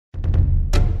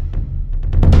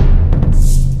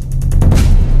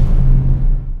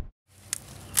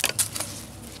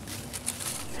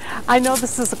I know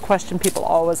this is a question people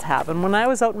always have, and when I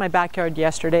was out in my backyard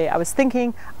yesterday, I was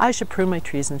thinking I should prune my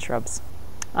trees and shrubs.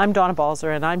 I'm Donna Balzer,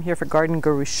 and I'm here for Garden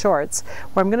Guru Shorts,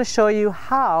 where I'm going to show you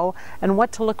how and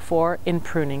what to look for in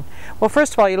pruning. Well,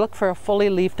 first of all, you look for a fully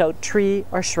leafed out tree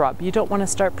or shrub. You don't want to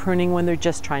start pruning when they're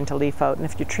just trying to leaf out, and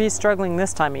if your tree's struggling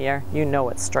this time of year, you know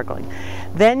it's struggling.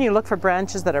 Then you look for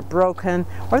branches that are broken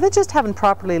or that just haven't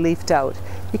properly leafed out.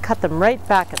 You cut them right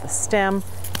back at the stem.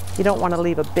 You don't want to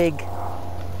leave a big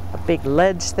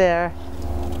ledge there.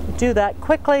 You do that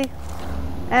quickly,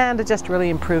 and it just really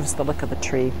improves the look of the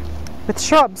tree. With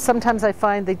shrubs, sometimes I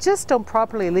find they just don't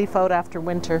properly leaf out after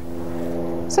winter.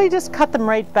 So you just cut them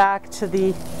right back to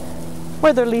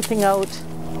where they're leafing out,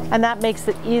 and that makes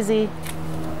it easy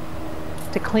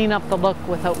to clean up the look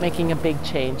without making a big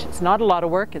change. It's not a lot of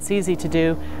work, it's easy to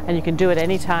do, and you can do it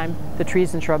anytime the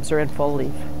trees and shrubs are in full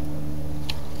leaf.